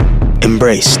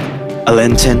Embraced, a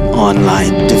Lenten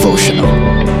online devotional.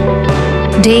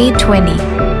 Day 20.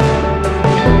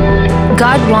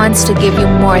 God wants to give you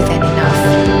more than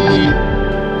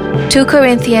enough. 2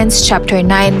 Corinthians chapter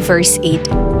 9 verse 8.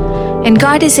 And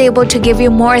God is able to give you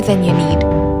more than you need,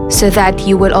 so that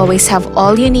you will always have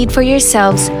all you need for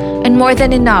yourselves and more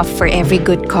than enough for every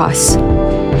good cause.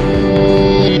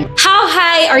 How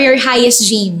high are your highest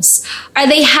dreams? Are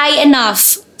they high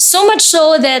enough? So much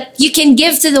so that you can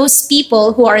give to those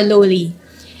people who are lowly.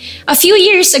 A few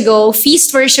years ago,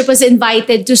 Feast Worship was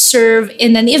invited to serve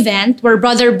in an event where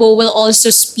Brother Bo will also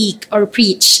speak or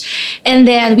preach. And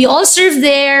then we all served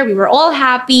there, we were all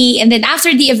happy. And then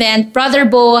after the event, Brother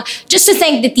Bo, just to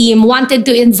thank the team, wanted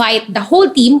to invite the whole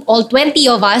team, all 20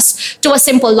 of us, to a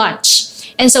simple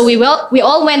lunch. And so we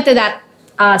all went to that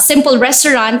simple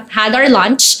restaurant, had our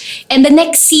lunch, and the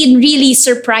next scene really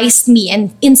surprised me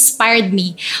and inspired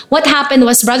me. What happened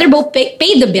was Brother Bo paid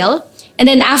the bill, and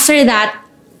then after that,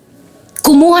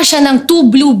 kumuha siya ng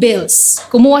 2 blue bills.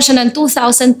 Kumuha siya ng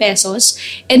 2,000 pesos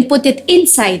and put it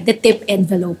inside the tip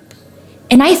envelope.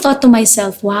 And I thought to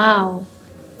myself, wow,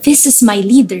 this is my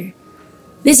leader.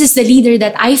 This is the leader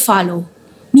that I follow.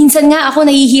 Minsan nga ako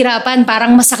nahihirapan,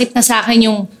 parang masakit na sa akin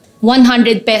yung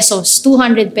 100 pesos,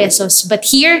 200 pesos. But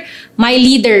here, my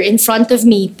leader in front of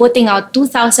me, putting out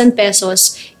 2,000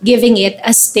 pesos, giving it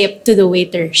as tip to the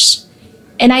waiters.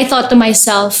 And I thought to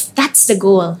myself, that's the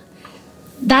goal.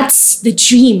 That's the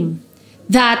dream.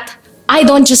 That I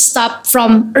don't just stop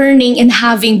from earning and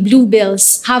having blue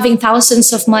bills, having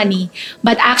thousands of money,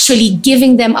 but actually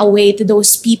giving them away to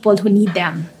those people who need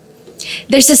them.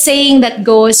 There's a saying that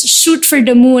goes, shoot for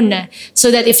the moon, so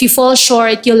that if you fall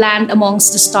short, you land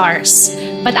amongst the stars.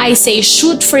 But I say,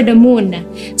 shoot for the moon,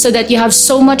 so that you have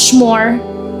so much more,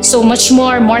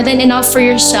 more than enough for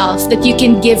yourself that you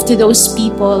can give to those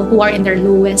people who are in their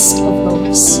lowest of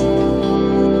lows.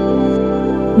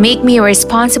 Make me a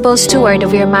responsible steward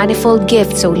of your manifold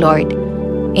gifts, O Lord.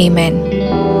 Amen.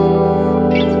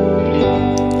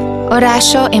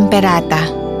 Oratio Imperata.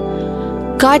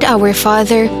 God our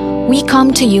Father, we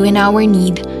come to you in our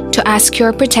need to ask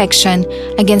your protection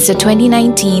against the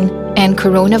 2019 and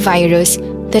coronavirus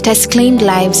that has claimed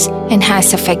lives and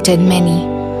has affected many.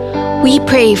 We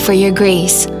pray for your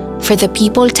grace for the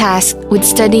people tasked with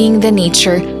studying the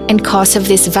nature and cause of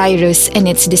this virus and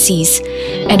its disease,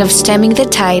 and of stemming the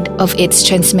tide of its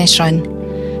transmission.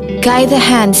 Guide the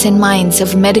hands and minds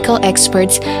of medical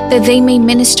experts that they may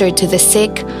minister to the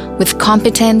sick with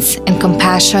competence and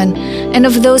compassion, and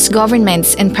of those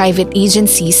governments and private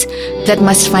agencies that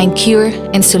must find cure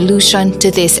and solution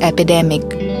to this epidemic.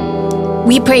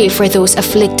 We pray for those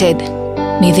afflicted.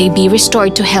 May they be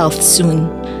restored to health soon.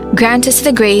 Grant us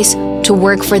the grace to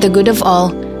work for the good of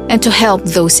all and to help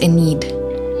those in need.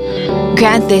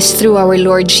 Grant this through our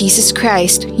Lord Jesus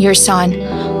Christ, your Son,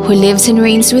 who lives and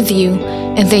reigns with you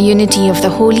in the unity of the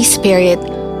Holy Spirit,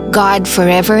 God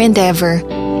forever and ever.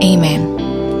 Amen.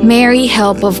 Mary,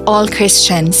 help of all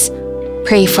Christians,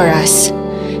 pray for us.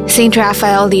 Saint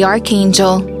Raphael the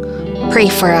Archangel, pray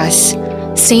for us.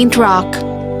 Saint Roch,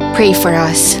 pray for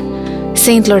us.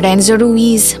 Saint Lorenzo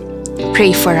Ruiz,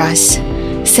 pray for us.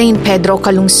 Saint Pedro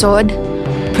Calungsod,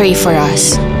 pray for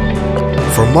us.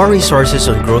 For more resources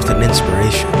on growth and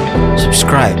inspiration,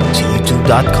 subscribe to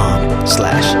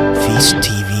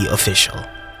youtube.com/FeastTVOfficial.